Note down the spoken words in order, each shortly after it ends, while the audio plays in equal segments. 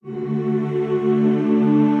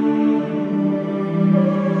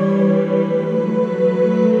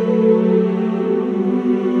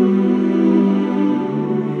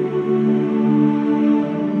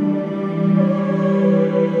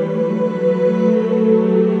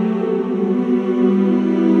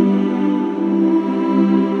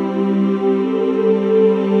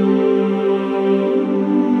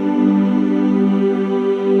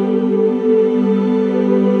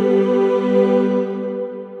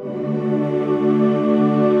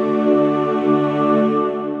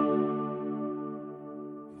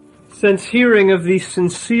Since hearing of the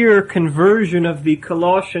sincere conversion of the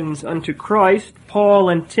Colossians unto Christ, Paul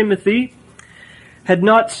and Timothy had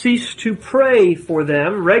not ceased to pray for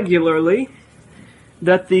them regularly,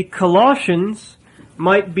 that the Colossians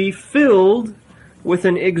might be filled with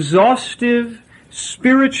an exhaustive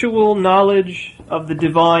spiritual knowledge of the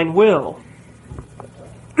divine will.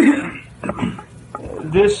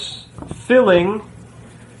 This filling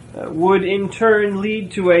would in turn lead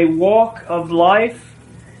to a walk of life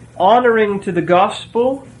honoring to the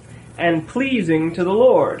gospel and pleasing to the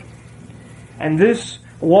Lord. And this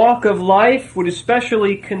walk of life would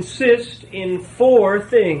especially consist in 4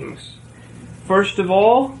 things. First of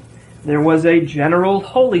all, there was a general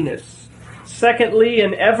holiness. Secondly,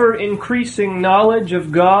 an ever-increasing knowledge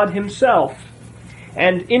of God Himself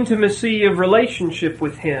and intimacy of relationship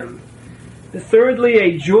with Him. Thirdly,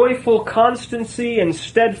 a joyful constancy and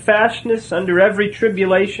steadfastness under every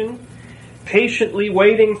tribulation, patiently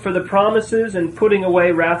waiting for the promises and putting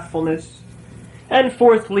away wrathfulness. And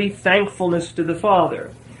fourthly, thankfulness to the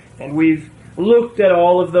Father. And we've looked at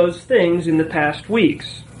all of those things in the past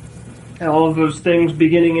weeks. All of those things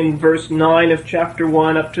beginning in verse 9 of chapter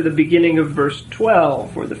 1 up to the beginning of verse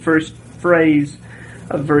 12, or the first phrase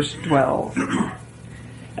of verse 12.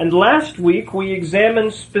 And last week we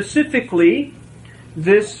examined specifically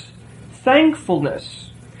this thankfulness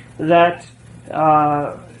that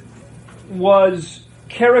was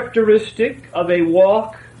characteristic of a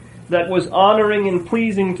walk that was honoring and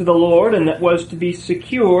pleasing to the Lord, and that was to be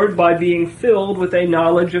secured by being filled with a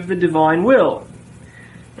knowledge of the divine will.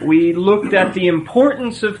 We looked at the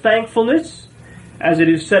importance of thankfulness as it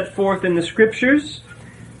is set forth in the Scriptures,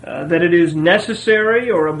 that it is necessary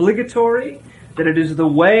or obligatory, that it is the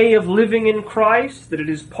way of living in Christ, that it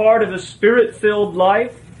is part of a Spirit-filled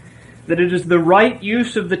life, that it is the right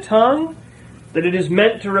use of the tongue, that it is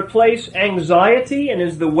meant to replace anxiety and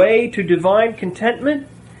is the way to divine contentment,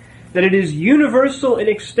 that it is universal in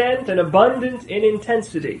extent and abundant in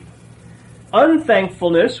intensity.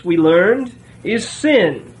 Unthankfulness, we learned, is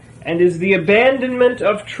sin and is the abandonment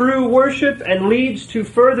of true worship and leads to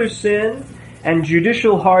further sin and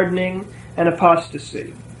judicial hardening and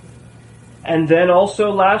apostasy. And then also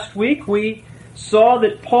last week we saw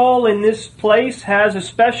that Paul in this place has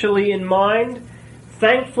especially in mind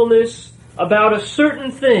thankfulness about a certain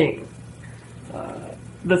thing.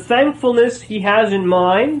 The thankfulness he has in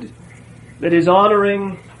mind that is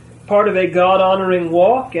honoring, part of a God-honoring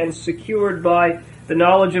walk and secured by the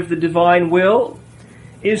knowledge of the divine will,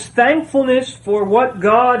 is thankfulness for what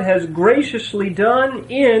God has graciously done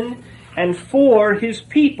in and for His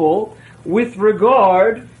people with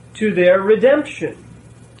regard to their redemption.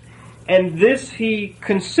 And this he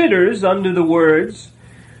considers under the words,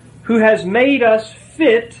 who has made us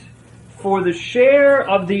fit for the share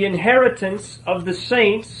of the inheritance of the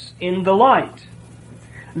saints in the light.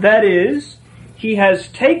 That is, He has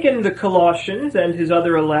taken the Colossians and His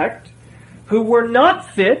other elect, who were not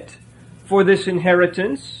fit for this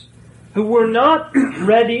inheritance, who were not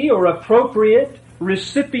ready or appropriate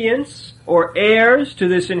recipients or heirs to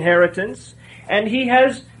this inheritance, and He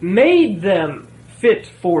has made them fit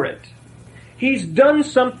for it. He's done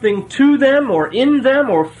something to them or in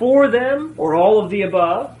them or for them or all of the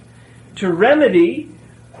above to remedy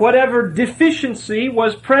whatever deficiency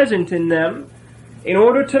was present in them in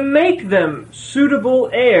order to make them suitable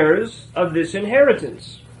heirs of this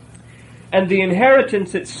inheritance. And the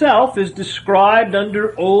inheritance itself is described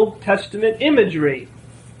under Old Testament imagery.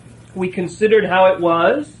 We considered how it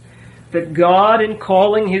was that God, in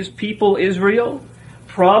calling His people Israel,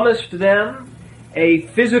 promised them a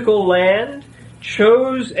physical land,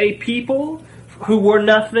 chose a people who were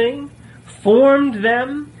nothing, formed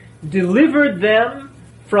them, delivered them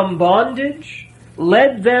from bondage,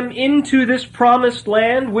 led them into this promised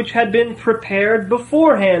land which had been prepared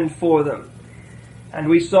beforehand for them. And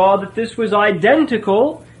we saw that this was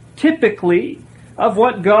identical, typically, of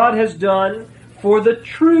what God has done for the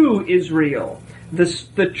true Israel,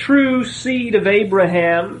 the true seed of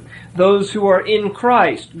Abraham, those who are in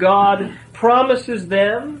Christ. God promises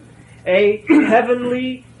them a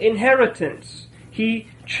heavenly inheritance. He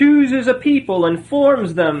chooses a people and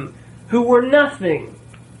forms them who were nothing.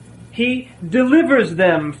 He delivers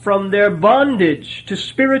them from their bondage to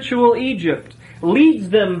spiritual Egypt, leads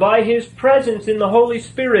them by His presence in the Holy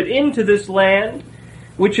Spirit into this land,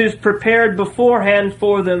 which is prepared beforehand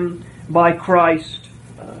for them by Christ,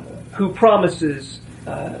 who promises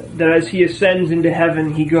that as He ascends into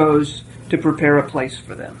heaven, He goes to prepare a place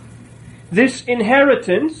for them. This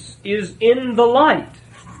inheritance is in the light.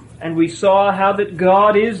 And we saw how that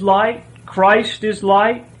God is light, Christ is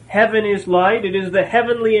light, heaven is light. It is the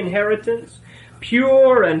heavenly inheritance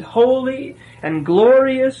pure and holy and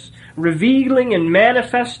glorious, revealing and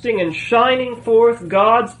manifesting and shining forth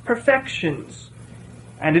God's perfections.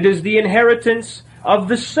 And it is the inheritance of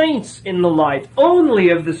the saints in the light, only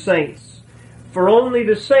of the saints, for only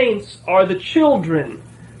the saints are the children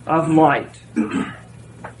of light.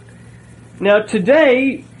 Now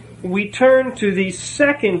today we turn to the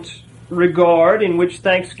second regard in which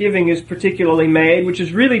thanksgiving is particularly made, which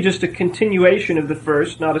is really just a continuation of the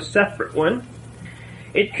first, not a separate one.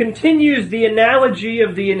 It continues the analogy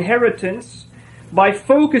of the inheritance by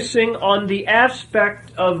focusing on the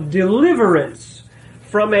aspect of deliverance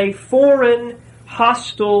from a foreign,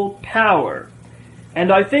 hostile power.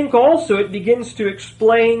 And I think also it begins to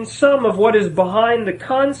explain some of what is behind the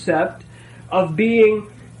concept of being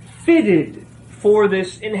fitted for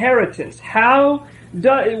this inheritance.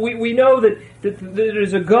 We know that there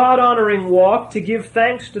is a God-honoring walk to give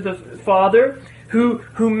thanks to the Father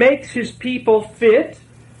who makes His people fit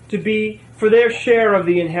to be for their share of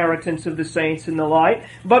the inheritance of the saints in the light.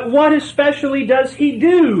 But what especially does He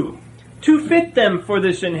do to fit them for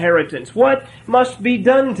this inheritance? What must be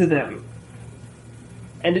done to them?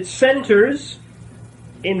 And it centers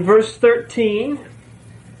in verse 13,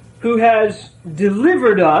 who has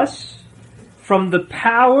delivered us from the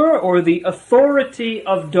power or the authority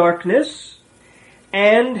of darkness,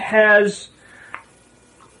 and has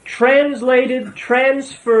transferred,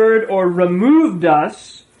 or removed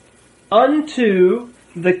us unto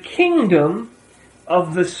the kingdom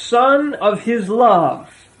of the Son of His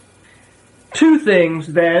love. Two things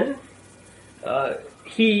then.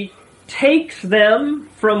 He takes them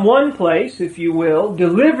from one place, if you will,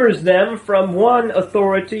 delivers them from one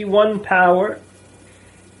authority, one power,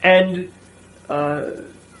 and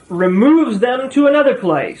removes them to another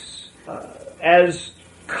place, as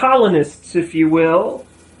colonists, if you will,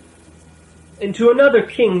 into another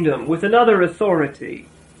kingdom with another authority.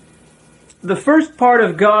 The first part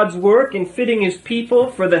of God's work in fitting His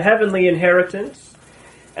people for the heavenly inheritance,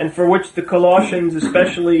 and for which the Colossians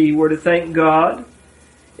especially were to thank God,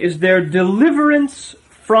 is their deliverance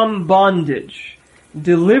from bondage.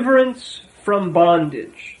 Deliverance from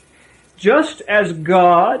bondage. Just as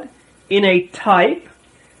God, in a type,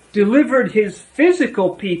 delivered His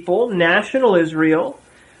physical people, national Israel,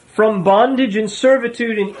 from bondage and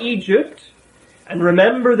servitude in Egypt. And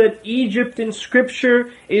remember that Egypt in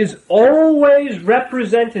Scripture is always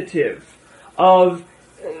representative of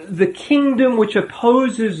the kingdom which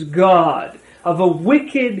opposes God, of a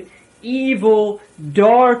wicked, evil,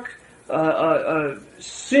 dark,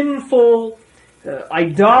 sinful,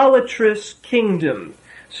 idolatrous kingdom.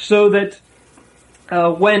 So that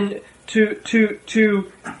when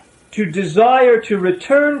to desire to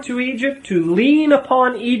return to Egypt, to lean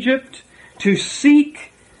upon Egypt, to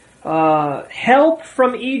seek help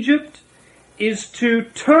from Egypt, is to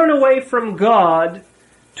turn away from God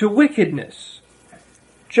to wickedness.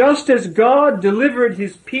 Just as God delivered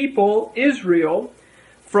His people, Israel,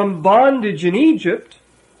 from bondage in Egypt,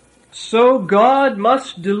 so God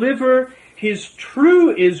must deliver His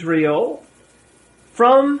true Israel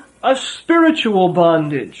from a spiritual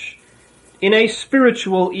bondage in a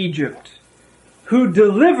spiritual Egypt, who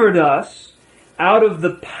delivered us out of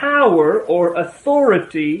the power or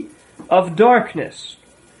authority of darkness.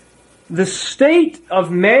 The state of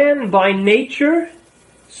man by nature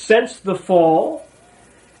since the fall,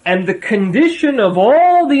 and the condition of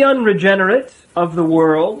all the unregenerate of the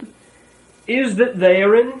world, is that they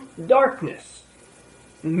are in darkness.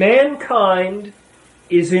 Mankind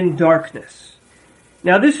is in darkness.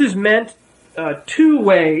 Now this is meant two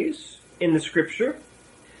ways in the Scripture.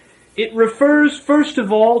 It refers first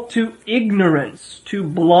of all to ignorance, to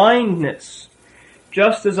blindness.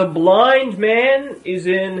 Just as a blind man is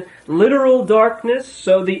in literal darkness,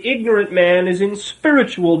 so the ignorant man is in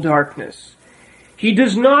spiritual darkness. He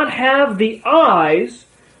does not have the eyes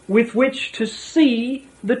with which to see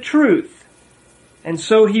the truth. And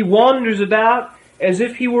so he wanders about as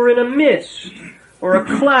if he were in a mist, or a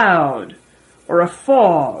cloud, or a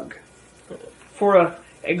fog. For an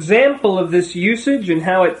example of this usage and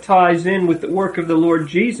how it ties in with the work of the Lord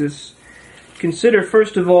Jesus, consider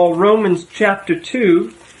first of all Romans chapter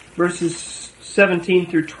 2, verses 17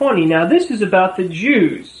 through 20. Now this is about the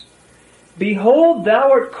Jews. Behold,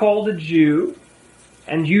 thou art called a Jew,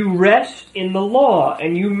 and you rest in the law,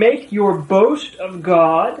 and you make your boast of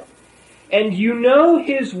God, and you know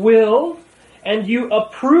His will, and you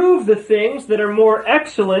approve the things that are more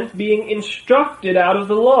excellent, being instructed out of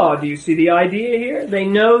the law. Do you see the idea here? They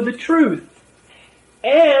know the truth.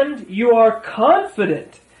 And you are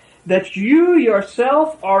confident that you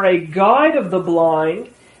yourself are a guide of the blind,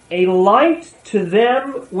 a light to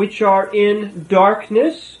them which are in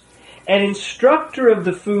darkness, an instructor of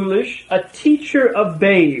the foolish, a teacher of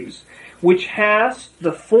babes, which hast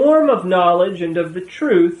the form of knowledge and of the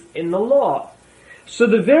truth in the law. So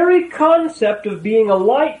the very concept of being a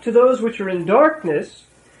light to those which are in darkness,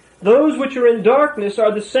 those which are in darkness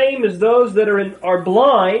are the same as those that are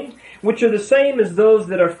blind, which are the same as those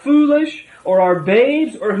that are foolish, or are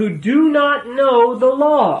babes, or who do not know the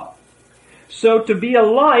law. So to be a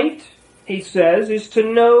light, he says, is to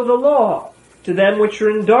know the law, to them which are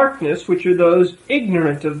in darkness, which are those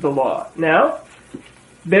ignorant of the law. Now,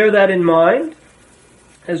 bear that in mind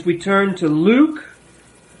as we turn to Luke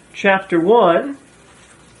chapter 1,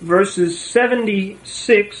 verses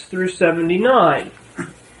 76 through 79.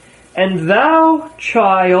 And thou,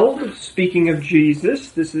 child, speaking of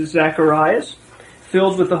Jesus, this is Zacharias,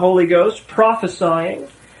 filled with the Holy Ghost, prophesying,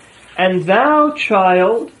 and thou,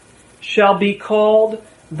 child, shall be called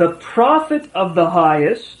the prophet of the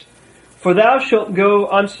highest, for thou shalt go,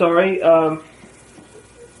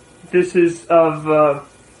 this is of,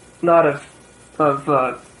 not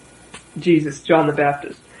of Jesus, John the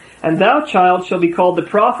Baptist. And thou, child, shall be called the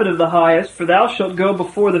prophet of the highest, for thou shalt go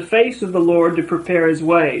before the face of the Lord to prepare his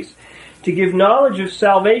ways, to give knowledge of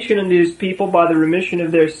salvation unto his people by the remission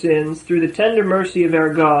of their sins, through the tender mercy of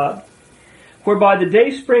our God, whereby the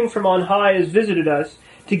dayspring from on high has visited us,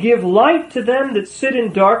 to give light to them that sit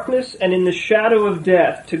in darkness and in the shadow of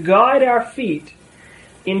death, to guide our feet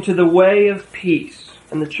into the way of peace.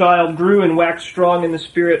 And the child grew and waxed strong in the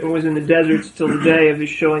spirit, and was in the deserts till the day of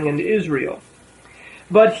his showing unto Israel.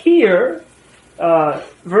 But here,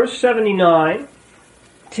 verse 79,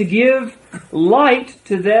 to give light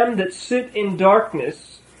to them that sit in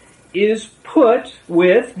darkness, is put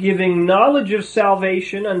with giving knowledge of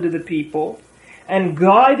salvation unto the people, and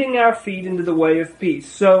guiding our feet into the way of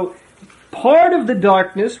peace. So, part of the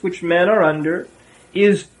darkness which men are under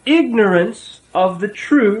is ignorance of the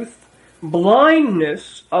truth,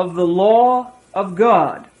 blindness of the law of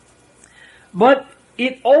God. But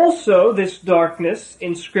it also, this darkness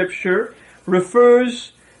in Scripture,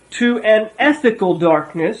 refers to an ethical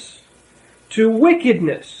darkness, to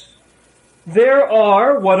wickedness. There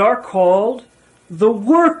are what are called the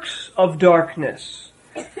works of darkness,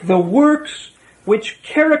 the works which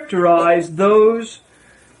characterize those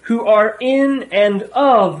who are in and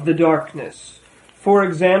of the darkness. For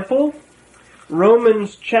example,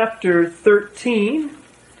 Romans chapter 13,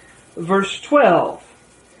 verse 12.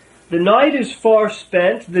 The night is far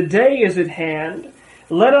spent, the day is at hand.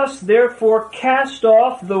 Let us therefore cast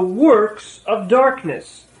off the works of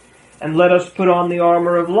darkness, and let us put on the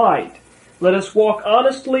armor of light. Let us walk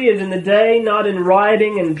honestly as in the day, not in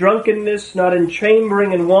rioting and drunkenness, not in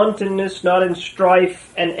chambering and wantonness, not in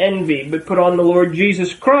strife and envy, but put on the Lord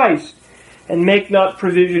Jesus Christ, and make not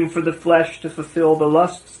provision for the flesh to fulfill the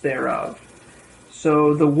lusts thereof.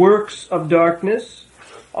 So the works of darkness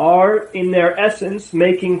are, in their essence,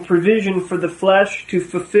 making provision for the flesh to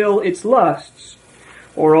fulfill its lusts.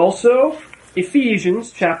 Or also,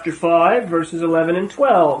 Ephesians chapter 5, verses 11 and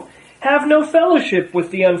 12. Have no fellowship with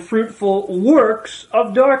the unfruitful works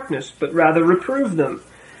of darkness, but rather reprove them.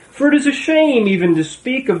 For it is a shame even to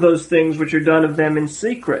speak of those things which are done of them in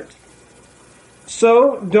secret.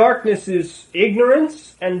 So, darkness is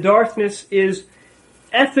ignorance, and darkness is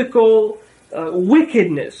ethical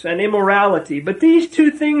wickedness and immorality. But these two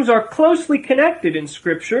things are closely connected in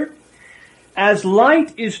Scripture. As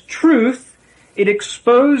light is truth, it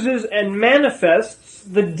exposes and manifests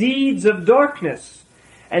the deeds of darkness,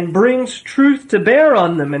 and brings truth to bear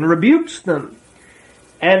on them and rebukes them.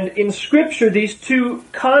 And in Scripture, these two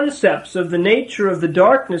concepts of the nature of the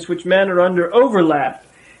darkness which men are under overlap.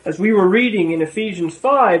 As we were reading in Ephesians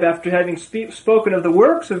 5, after having spoken of the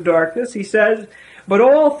works of darkness, he says, but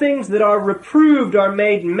all things that are reproved are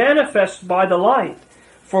made manifest by the light.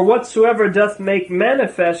 For whatsoever doth make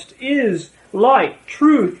manifest is light.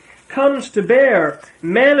 Truth comes to bear,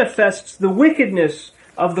 manifests the wickedness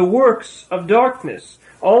of the works of darkness.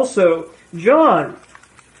 Also, John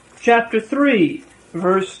chapter 3,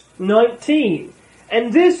 verse 19.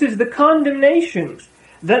 And this is the condemnation,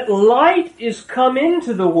 that light is come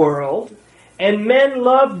into the world, and men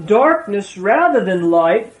loved darkness rather than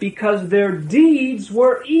light, because their deeds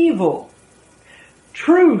were evil.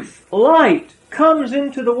 Truth, light, comes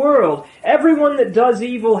into the world. Everyone that does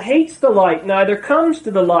evil hates the light, neither comes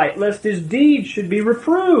to the light, lest his deeds should be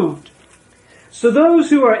reproved. So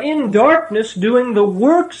those who are in darkness, doing the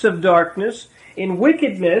works of darkness, in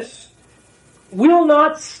wickedness, will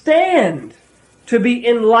not stand to be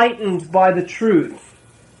enlightened by the truth,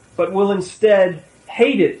 but will instead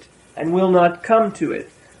hate it and will not come to it.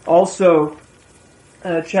 Also,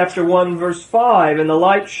 chapter 1, verse 5, and the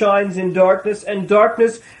light shines in darkness, and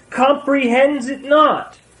darkness comprehends it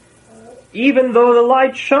not. Even though the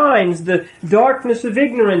light shines, the darkness of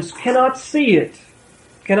ignorance cannot see it,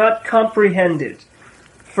 cannot comprehend it.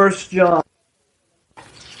 1 John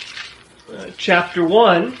chapter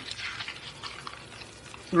 1,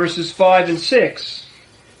 verses 5 and 6.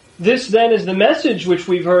 This then is the message which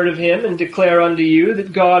we've heard of him and declare unto you,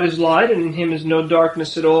 that God is light, and in him is no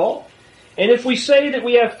darkness at all. And if we say that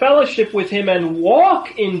we have fellowship with him and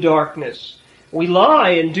walk in darkness, we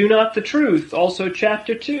lie and do not the truth. Also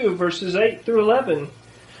chapter 2, verses 8 through 11.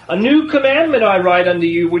 A new commandment I write unto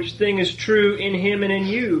you, which thing is true in him and in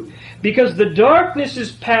you. Because the darkness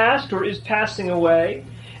is past, or is passing away,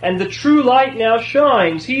 and the true light now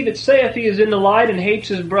shines. He that saith he is in the light and hates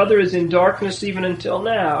his brother is in darkness even until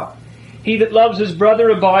now. He that loves his brother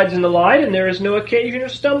abides in the light, and there is no occasion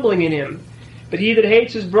of stumbling in him. But he that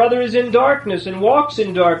hates his brother is in darkness, and walks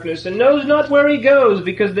in darkness, and knows not where he goes,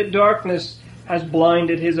 because that darkness has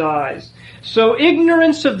blinded his eyes. So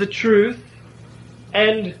ignorance of the truth,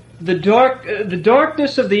 and the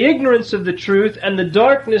darkness of the ignorance of the truth, and the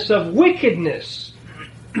darkness of wickedness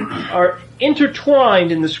are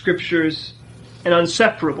intertwined in the Scriptures and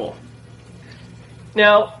inseparable.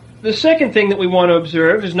 Now, the second thing that we want to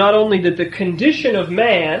observe is not only that the condition of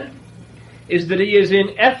man is that he is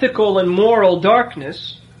in ethical and moral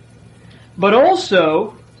darkness, but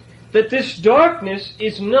also that this darkness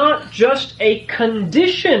is not just a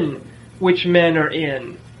condition which men are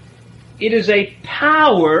in. It is a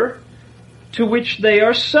power to which they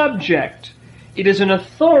are subject. It is an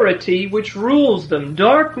authority which rules them.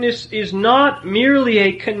 Darkness is not merely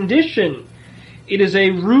a condition. It is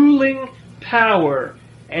a ruling power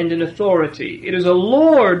and an authority. It is a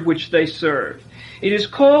Lord which they serve. It is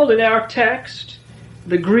called in our text,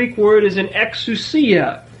 the Greek word is an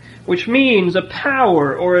exousia, which means a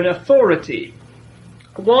power or an authority.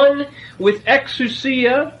 One with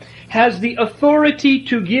exousia has the authority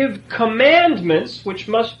to give commandments which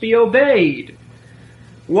must be obeyed.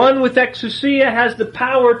 One with exousia has the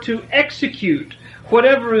power to execute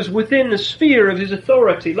whatever is within the sphere of his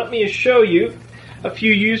authority. Let me show you a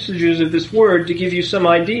few usages of this word to give you some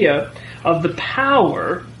idea of the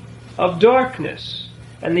power of darkness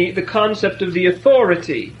and the concept of the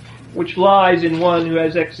authority which lies in one who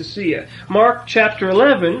has exousia. Mark chapter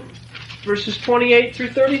 11, verses 28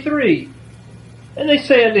 through 33. And they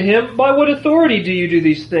say unto him, By what authority do you do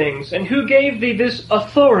these things? And who gave thee this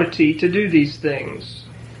authority to do these things?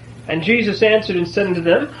 And Jesus answered and said unto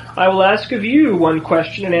them, I will ask of you one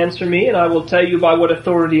question, and answer me, and I will tell you by what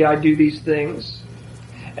authority I do these things.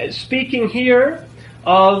 Speaking here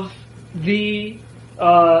of the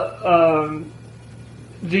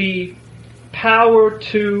power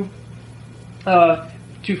to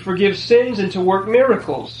forgive sins and to work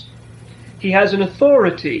miracles. He has an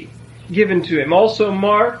authority given to him. Also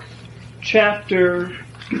Mark chapter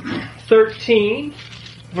 13,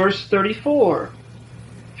 verse 34.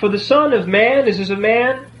 For the Son of Man is as a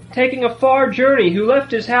man taking a far journey, who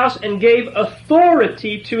left his house and gave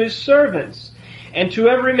authority to his servants, and to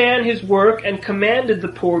every man his work, and commanded the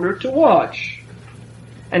porter to watch.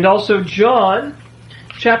 And also John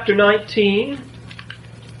chapter 19,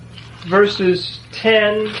 verses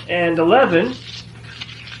 10 and 11.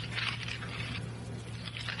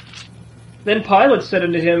 Then Pilate said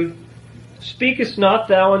unto him, Speakest not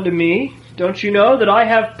thou unto me? Don't you know that I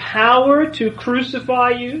have power to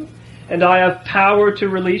crucify you, and I have power to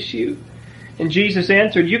release you? And Jesus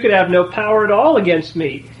answered, You could have no power at all against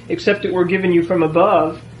me, except it were given you from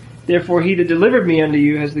above. Therefore he that delivered me unto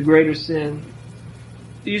you has the greater sin.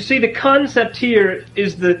 You see, the concept here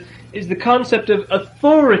is the concept of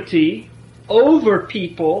authority over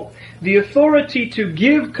people, the authority to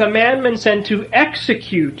give commandments and to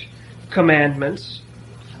execute commandments.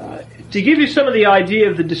 To give you some of the idea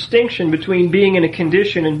of the distinction between being in a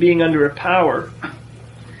condition and being under a power,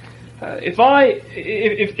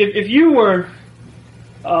 if you were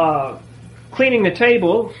cleaning the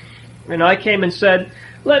table and I came and said,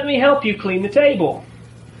 "Let me help you clean the table,"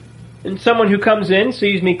 and someone who comes in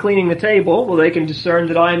sees me cleaning the table, well, they can discern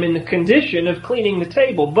that I am in the condition of cleaning the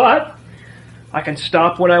table. But I can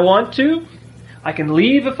stop when I want to. I can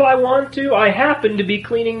leave if I want to. I happen to be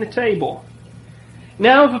cleaning the table.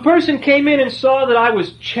 Now, if a person came in and saw that I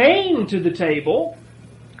was chained to the table,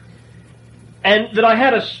 and that I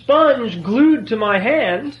had a sponge glued to my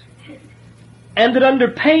hand, and that under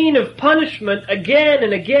pain of punishment again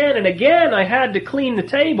and again and again I had to clean the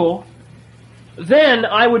table, then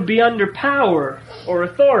I would be under power or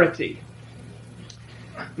authority.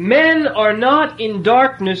 Men are not in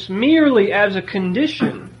darkness merely as a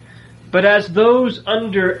condition, but as those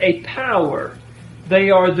under a power. They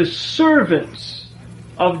are the servants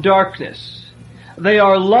of darkness. They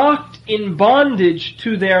are locked in bondage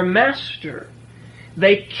to their master.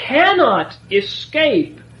 They cannot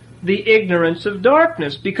escape the ignorance of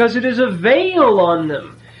darkness, because it is a veil on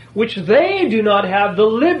them, which they do not have the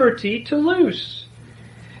liberty to loose.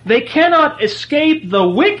 They cannot escape the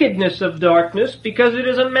wickedness of darkness, because it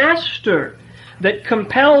is a master that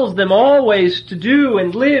compels them always to do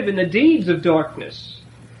and live in the deeds of darkness.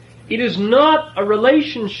 It is not a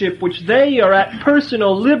relationship which they are at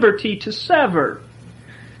personal liberty to sever.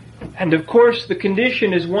 And of course, the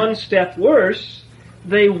condition is one step worse.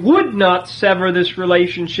 They would not sever this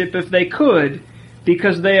relationship if they could,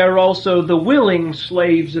 because they are also the willing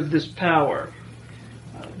slaves of this power.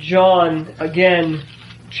 John, again,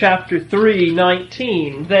 chapter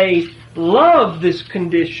 3:19. They love this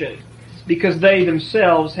condition because they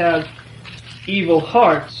themselves have evil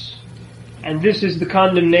hearts. And this is the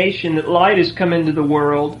condemnation, that light has come into the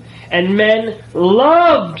world, and men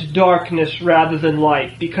loved darkness rather than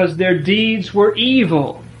light, because their deeds were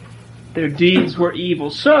evil. Their deeds were evil.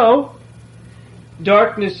 So,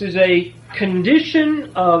 darkness is a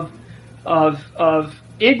condition of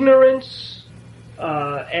ignorance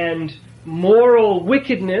and moral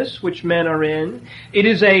wickedness which men are in. It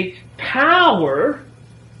is a power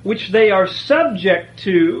which they are subject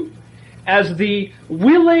to as the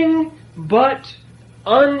willing but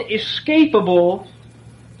unescapable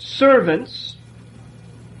servants.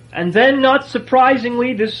 And then, not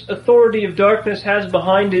surprisingly, this authority of darkness has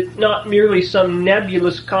behind it not merely some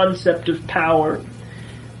nebulous concept of power,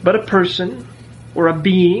 but a person or a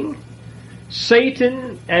being,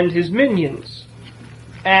 Satan and his minions.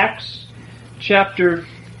 Acts chapter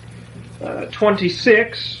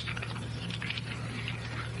 26,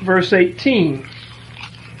 verse 18,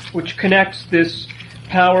 which connects this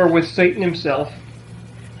power with Satan himself.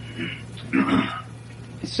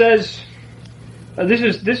 It says,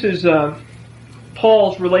 this is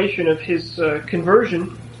Paul's relation of his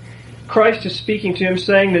conversion. Christ is speaking to him,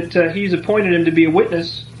 saying that he's appointed him to be a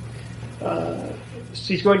witness.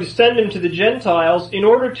 He's going to send him to the Gentiles in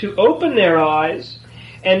order to open their eyes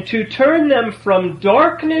and to turn them from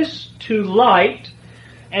darkness to light,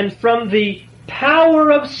 and from the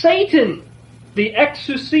power of Satan, the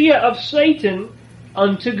exousia of Satan,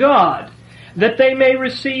 unto God, that they may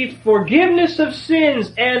receive forgiveness of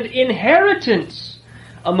sins and inheritance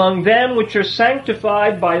among them which are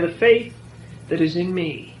sanctified by the faith that is in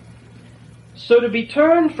me. So to be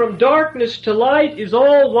turned from darkness to light is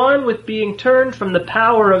all one with being turned from the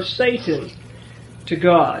power of Satan to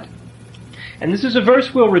God. And this is a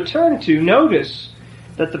verse we'll return to. Notice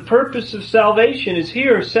that the purpose of salvation is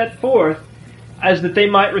here set forth as that they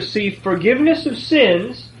might receive forgiveness of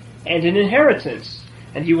sins and an inheritance.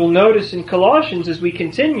 And you will notice in Colossians as we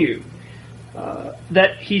continue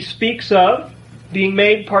that he speaks of being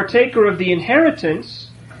made partaker of the inheritance,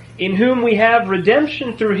 in whom we have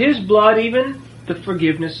redemption through his blood, even the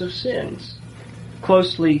forgiveness of sins.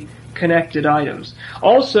 Closely connected items.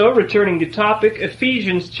 Also, returning to topic,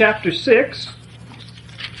 Ephesians chapter 6,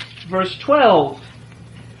 verse 12.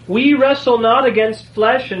 We wrestle not against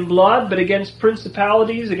flesh and blood, but against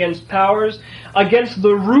principalities, against powers, against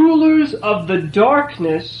the rulers of the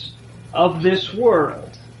darkness of this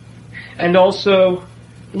world. And also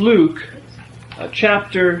Luke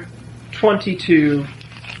chapter 22,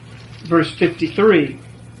 verse 53.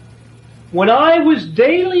 When I was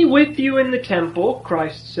daily with you in the temple,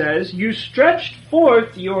 Christ says, you stretched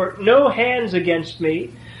forth your no hands against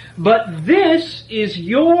me, but this is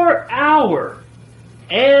your hour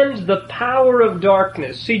and the power of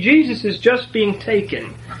darkness. See, Jesus is just being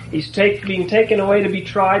taken. He's being taken away to be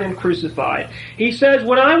tried and crucified. He says,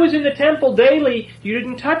 when I was in the temple daily, you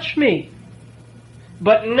didn't touch me.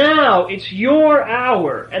 But now it's your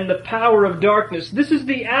hour and the power of darkness. This is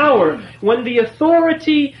the hour when the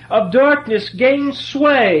authority of darkness gains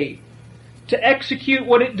sway to execute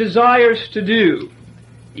what it desires to do,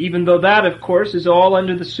 even though that, of course, is all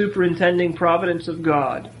under the superintending providence of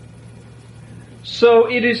God. So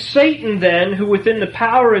it is Satan, then, who within the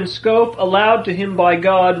power and scope allowed to him by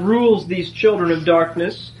God rules these children of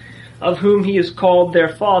darkness, of whom he is called their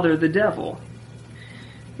father, the devil.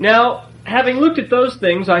 Now, having looked at those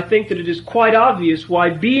things, I think that it is quite obvious why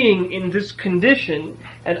being in this condition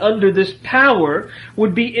and under this power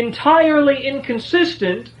would be entirely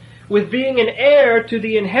inconsistent with being an heir to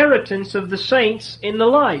the inheritance of the saints in the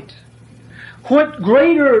light. What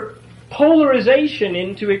greater polarization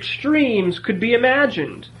into extremes could be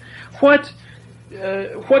imagined? What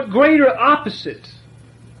greater opposite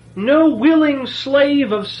No willing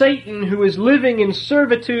slave of Satan who is living in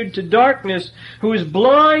servitude to darkness, who is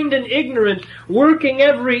blind and ignorant, working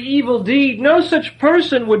every evil deed. No such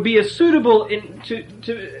person would be a suitable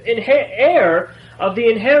heir of the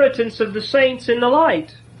inheritance of the saints in the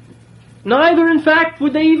light. Neither, in fact,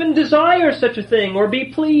 would they even desire such a thing, or be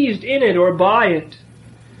pleased in it, or by it.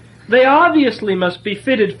 They obviously must be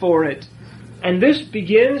fitted for it. And this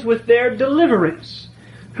begins with their deliverance,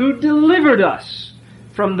 who delivered us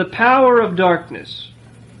from the power of darkness.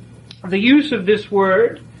 The use of this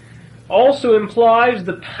word also implies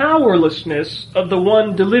the powerlessness of the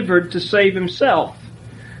one delivered to save himself,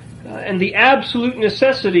 and the absolute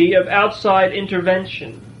necessity of outside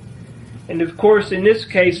intervention. And of course, in this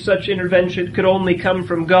case, such intervention could only come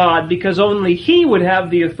from God, because only He would have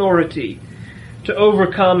the authority to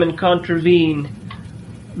overcome and contravene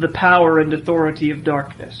the power and authority of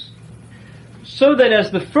darkness. So then,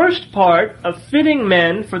 as the first part of fitting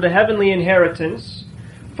men for the heavenly inheritance,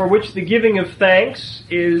 for which the giving of thanks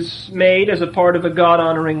is made as a part of a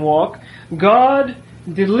God-honoring walk, God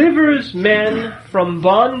delivers men from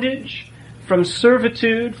bondage, from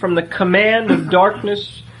servitude, from the command of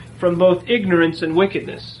darkness, from both ignorance and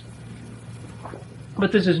wickedness.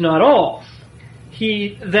 But this is not all.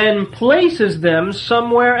 He then places them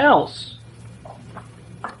somewhere else.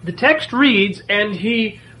 The text reads, "And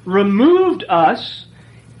He removed us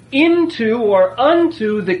into or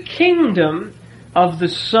unto the kingdom of the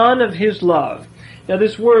Son of His love." Now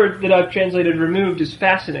this word that I've translated removed is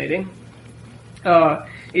fascinating.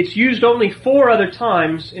 It's used only 4 other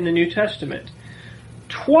times in the New Testament.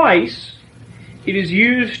 Twice it is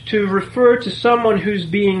used to refer to someone who's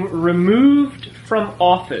being removed from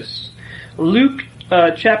office. Luke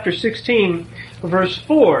chapter 16, verse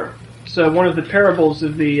 4. It's one of the parables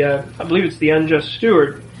of the, I believe it's the unjust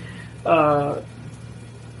steward, or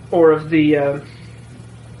of the.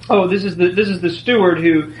 This is the steward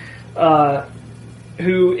who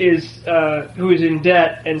is in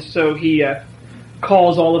debt, and so he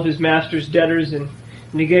calls all of his master's debtors and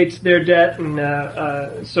negates their debt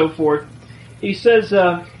and so forth. He says,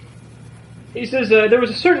 there was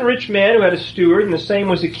a certain rich man who had a steward, and the same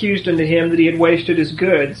was accused unto him that he had wasted his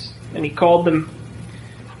goods. And he called them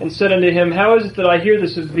and said unto him, How is it that I hear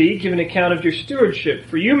this of thee? Give an account of your stewardship,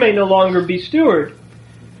 for you may no longer be steward.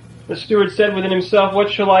 The steward said within himself,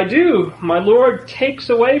 What shall I do? My Lord takes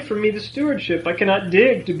away from me the stewardship. I cannot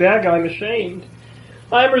dig, to beg I am ashamed.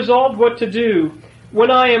 I am resolved what to do. When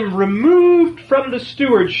I am removed from the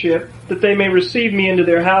stewardship, that they may receive me into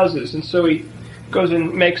their houses. And so he goes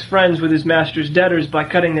and makes friends with his master's debtors by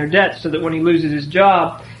cutting their debts, so that when he loses his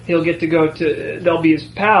job, he'll get to they'll be his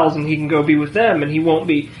pals, and he can go be with them, and he won't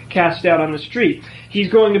be cast out on the street. He's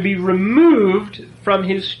going to be removed from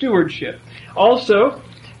his stewardship. Also,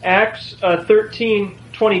 Acts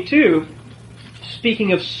 13:22,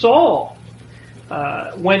 speaking of Saul,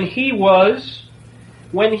 when he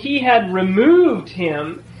had removed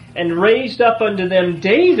him and raised up unto them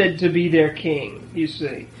David to be their king, you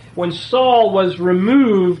see, when Saul was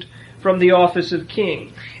removed from the office of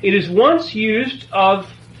king. It is once used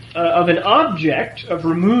of an object, of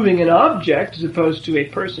removing an object, as opposed to a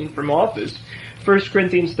person from office. 1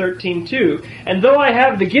 Corinthians 13:2. And though I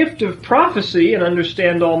have the gift of prophecy, and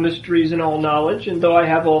understand all mysteries and all knowledge, and though I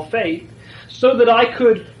have all faith, so that I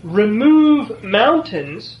could remove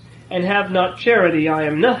mountains, and have not charity, I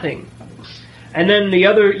am nothing. And then the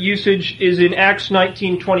other usage is in Acts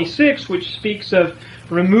 19:26, which speaks of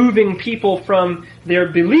removing people from their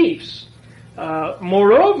beliefs.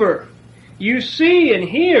 Moreover, you see and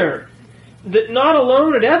hear that not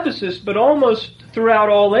alone at Ephesus, but almost throughout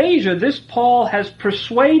all Asia, this Paul has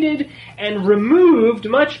persuaded and removed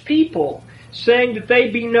much people, saying that they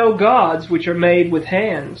be no gods which are made with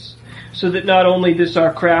hands, so that not only this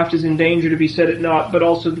our craft is in danger to be set at naught, but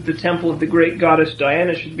also that the temple of the great goddess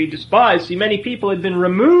Diana should be despised. See, many people had been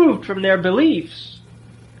removed from their beliefs.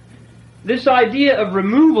 This idea of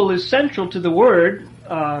removal is central to the word.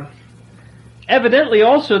 Evidently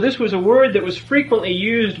also, this was a word that was frequently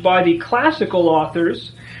used by the classical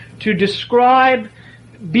authors to describe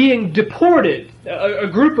being deported, a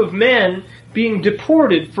group of men being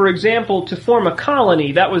deported, for example, to form a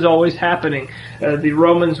colony. That was always happening. The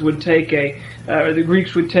Romans would take or the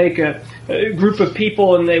Greeks would take a group of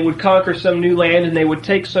people, and they would conquer some new land, and they would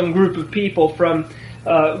take some group of people from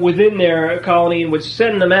within their colony and would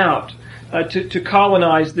send them out to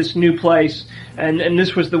colonize this new place. And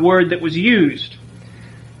this was the word that was used.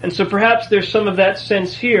 And so perhaps there's some of that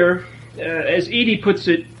sense here. As Edie puts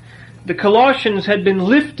it, the Colossians had been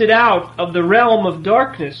lifted out of the realm of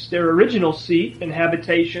darkness, their original seat and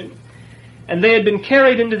habitation, and they had been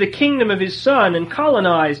carried into the kingdom of his Son and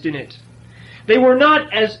colonized in it. They were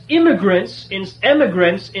not as emigrants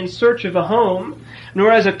in search of a home,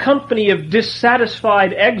 nor as a company of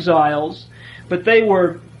dissatisfied exiles, but they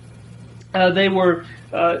were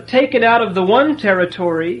taken out of the one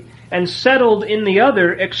territory and settled in the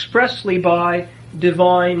other expressly by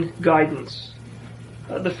divine guidance.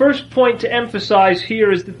 The first point to emphasize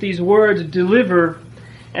here is that these words deliver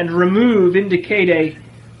and remove indicate a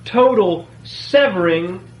total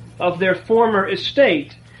severing of their former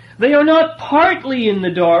estate. They are not partly in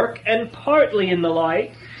the dark and partly in the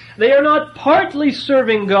light. They are not partly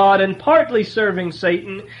serving God and partly serving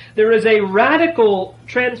Satan. There is a radical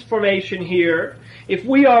transformation here. If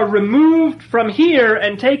we are removed from here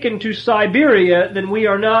and taken to Siberia, then we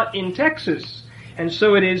are not in Texas. And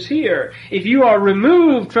so it is here. If you are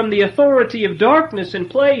removed from the authority of darkness and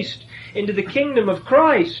placed into the kingdom of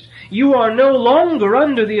Christ, you are no longer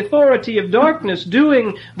under the authority of darkness,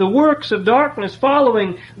 doing the works of darkness,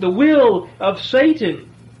 following the will of Satan.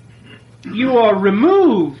 You are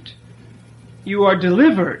removed. You are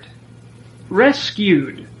delivered,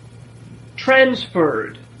 rescued,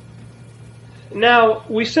 transferred. Now,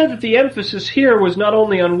 we said that the emphasis here was not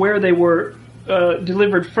only on where they were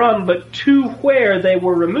delivered from, but to where they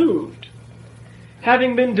were removed.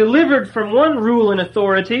 Having been delivered from one rule and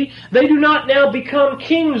authority, they do not now become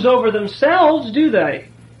kings over themselves, do they?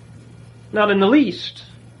 Not in the least.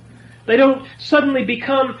 They don't suddenly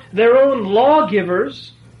become their own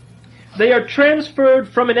lawgivers. They are transferred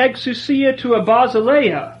from an exousia to a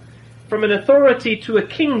basileia, from an authority to a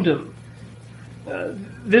kingdom.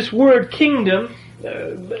 This word kingdom,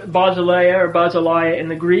 basileia or basileia in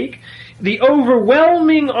the Greek, the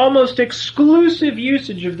overwhelming, almost exclusive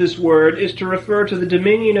usage of this word is to refer to the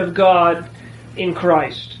dominion of God in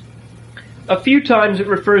Christ. A few times it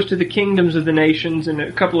refers to the kingdoms of the nations, and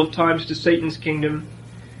a couple of times to Satan's kingdom.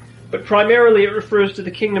 But primarily it refers to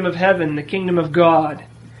the kingdom of heaven, the kingdom of God.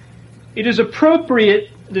 It is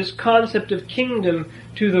appropriate, this concept of kingdom,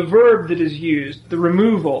 to the verb that is used, the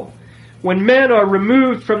removal. When men are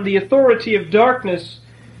removed from the authority of darkness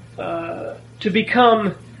to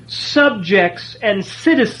become subjects and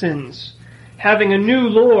citizens, having a new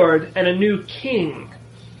Lord and a new King.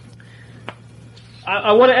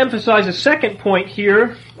 I want to emphasize a second point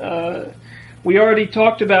here. We already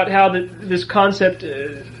talked about how this concept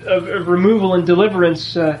of removal and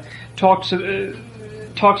deliverance talks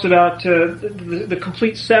about the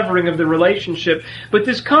complete severing of the relationship. But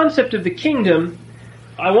this concept of the kingdom,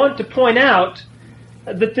 I want to point out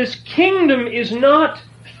that this kingdom is not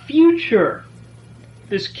future.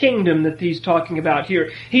 This kingdom that he's talking about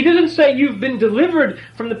here. He doesn't say you've been delivered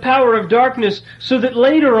from the power of darkness so that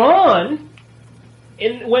later on,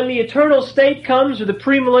 when the eternal state comes, or the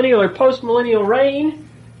premillennial or postmillennial reign,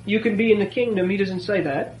 you can be in the kingdom. He doesn't say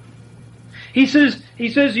that. He says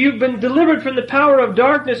you've been delivered from the power of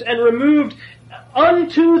darkness and removed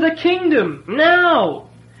unto the kingdom. Now!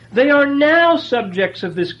 They are now subjects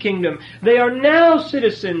of this kingdom. They are now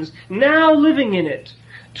citizens, now living in it.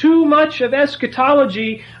 Too much of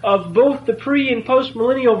eschatology of both the pre- and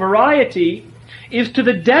post-millennial variety is to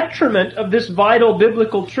the detriment of this vital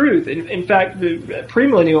biblical truth. In fact, the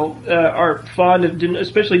premillennial are fond of,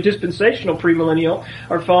 especially dispensational premillennial,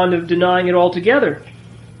 are fond of denying it altogether.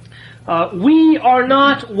 We are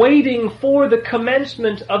not waiting for the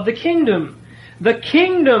commencement of the kingdom. The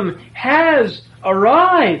kingdom has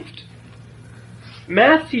arrived.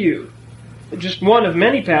 Matthew, just one of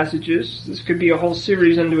many passages, this could be a whole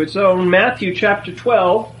series unto its own. Matthew chapter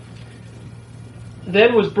 12,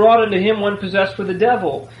 then was brought unto him one possessed with a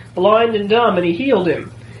devil, blind and dumb, and he healed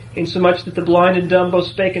him, insomuch that the blind and dumb both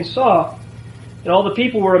spake and saw. And all the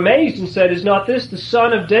people were amazed and said, Is not this the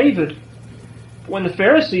son of David? When the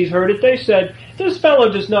Pharisees heard it, they said, This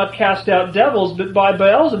fellow does not cast out devils, but by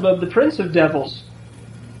Beelzebub, the prince of devils.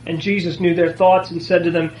 And Jesus knew their thoughts and said to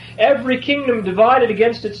them, Every kingdom divided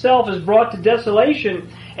against itself is brought to desolation,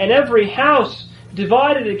 and every house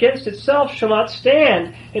divided against itself shall not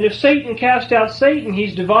stand. And if Satan cast out Satan,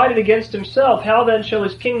 he's divided against himself. How then shall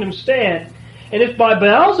his kingdom stand? And if by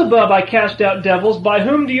Beelzebub I cast out devils, by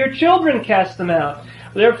whom do your children cast them out?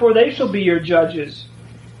 Therefore they shall be your judges.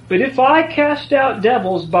 But if I cast out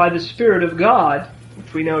devils by the Spirit of God,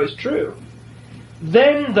 which we know is true,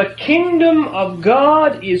 then the kingdom of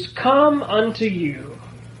God is come unto you.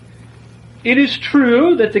 It is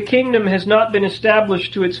true that the kingdom has not been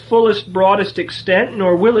established to its fullest, broadest extent,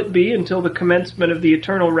 nor will it be until the commencement of the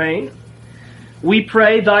eternal reign. We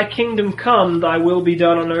pray, Thy kingdom come, Thy will be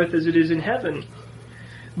done on earth as it is in heaven.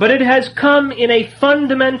 But it has come in a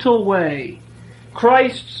fundamental way.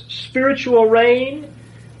 Christ's spiritual reign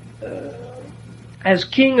as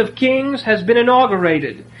King of Kings, has been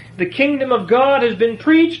inaugurated. The kingdom of God has been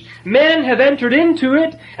preached. Men have entered into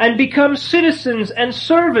it and become citizens and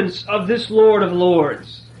servants of this Lord of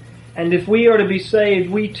Lords. And if we are to be saved,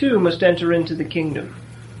 we too must enter into the kingdom.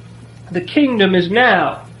 The kingdom is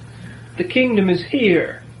now. The kingdom is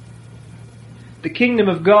here. The kingdom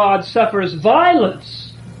of God suffers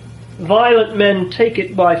violence. Violent men take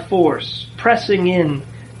it by force, pressing in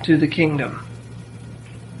to the kingdom.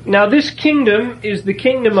 Now this kingdom is the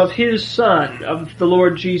kingdom of His Son, of the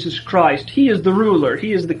Lord Jesus Christ. He is the ruler.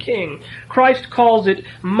 He is the king. Christ calls it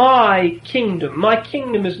my kingdom. My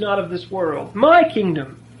kingdom is not of this world. My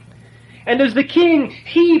kingdom. And as the king,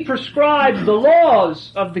 He prescribes the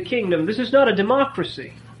laws of the kingdom. This is not a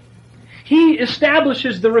democracy. He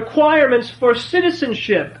establishes the requirements for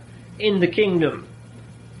citizenship in the kingdom.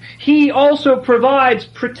 He also provides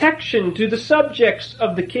protection to the subjects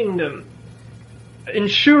of the kingdom,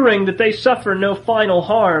 ensuring that they suffer no final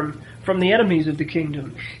harm from the enemies of the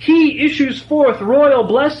kingdom. He issues forth royal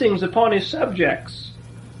blessings upon His subjects.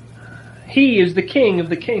 He is the king of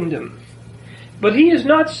the kingdom. But He is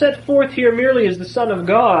not set forth here merely as the Son of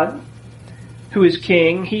God, who is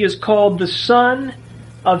king. He is called the Son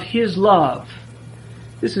of His love.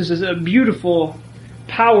 This is a beautiful,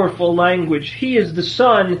 powerful language. He is the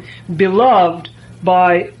Son beloved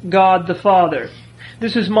by God the Father.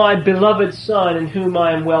 This is my beloved Son, in whom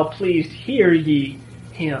I am well pleased. Hear ye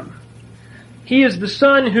Him. He is the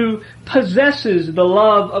Son who possesses the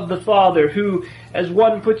love of the Father, who, as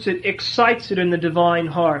one puts it, excites it in the divine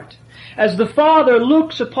heart. As the Father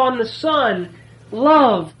looks upon the Son,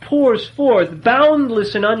 love pours forth,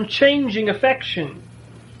 boundless and unchanging affection.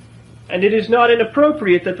 And it is not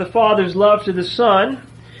inappropriate that the Father's love to the Son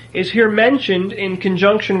is here mentioned in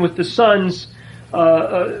conjunction with the Son's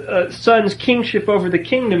kingship over the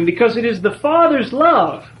kingdom, because it is the Father's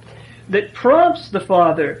love that prompts the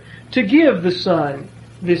Father to give the Son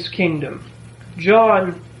this kingdom.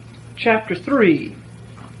 John chapter 3,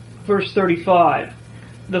 verse 35.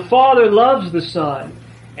 The Father loves the Son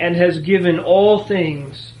and has given all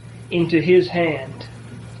things into His hand.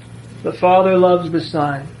 The Father loves the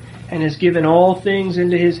Son and has given all things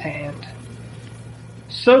into His hand.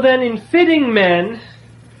 So then, in fitting men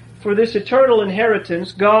for this eternal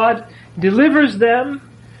inheritance, God delivers them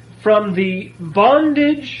from the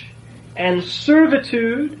bondage and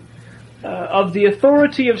servitude of the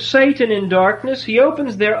authority of Satan in darkness. He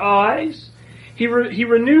opens their eyes. He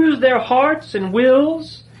renews their hearts and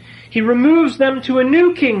wills. He removes them to a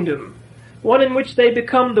new kingdom, one in which they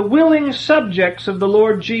become the willing subjects of the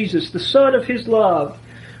Lord Jesus, the Son of His love,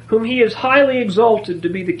 whom He has highly exalted to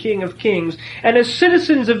be the King of Kings. And as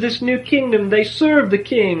citizens of this new kingdom, they serve the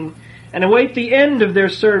King and await the end of their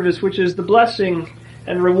service, which is the blessing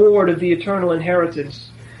and reward of the eternal inheritance.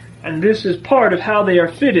 And this is part of how they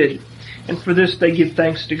are fitted, and for this they give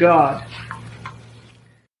thanks to God.